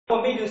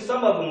Meetings,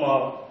 some of them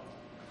are,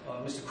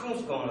 Mr. Coons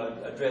is going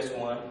to address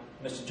one,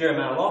 Mr.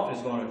 Jeremiah Lofton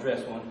is going to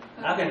address one.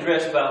 Okay. I can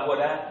address about what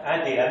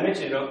I did. I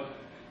mentioned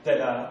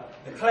that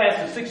the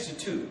class of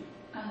 62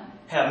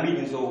 have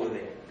meetings over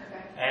there.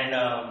 Okay. And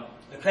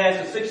the class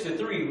of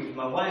 63, which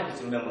my wife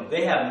is a member,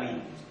 they have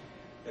meetings.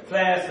 The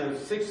class of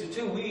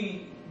 62,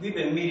 we've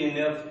been meeting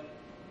there,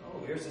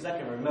 here since I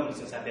can remember,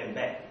 since I've been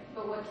back.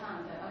 But what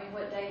time though? I mean,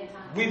 what day and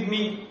time? We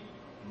meet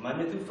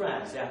Monday through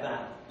Friday, after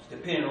hours,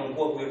 depending on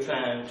what we're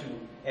trying to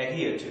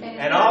adhere to.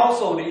 And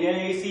also the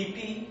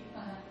NAACP,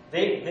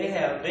 they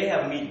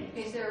have meetings.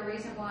 Is there a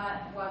reason why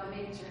the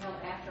meetings are held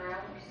after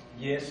hours?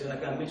 Yes,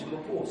 like I mentioned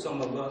before,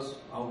 some of us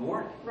are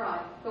working.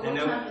 Right. But what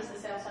time does the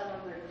Southside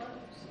Library close?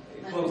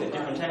 It closes at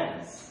different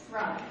times.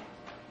 Right.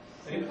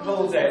 It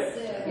closes at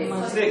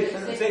 6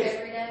 every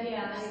day?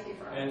 Yeah.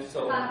 And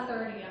so 5:30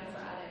 on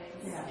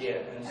Fridays. Yeah,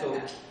 and so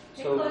okay.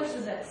 It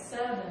closes at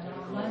 7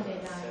 on Monday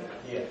night.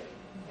 Yeah.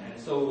 And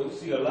so we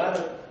see a lot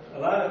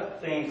of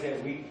things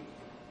that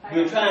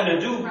we're trying to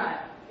do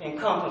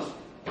encompass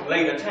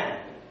later time.